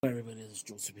Hi everybody, this is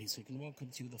Joseph Basic, and welcome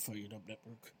to the FiredUp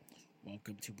Network.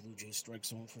 Welcome to Blue Jays Strike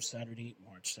Zone for Saturday,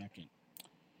 March 2nd.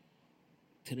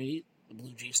 Today, the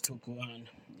Blue Jays took on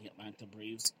the Atlanta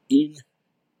Braves in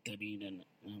Dunedin.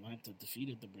 Atlanta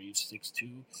defeated the Braves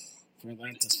 6-2. For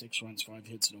Atlanta, 6 runs, 5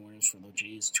 hits, no errors. For the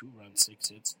Jays, 2 runs, 6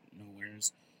 hits, no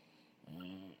errors.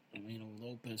 Emmanuel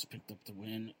Lopez picked up the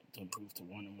win to improve to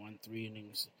 1-1, 3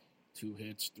 innings, 2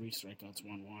 hits, 3 strikeouts,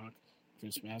 1 walk.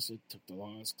 Chris Bassett took the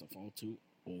loss to fall to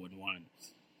 0-1.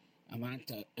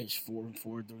 Atlanta is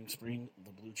 4-4 during spring.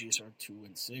 The Blue Jays are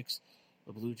 2-6.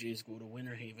 The Blue Jays go to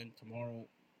Winter Haven tomorrow,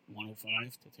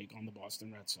 1:05, to take on the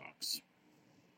Boston Red Sox.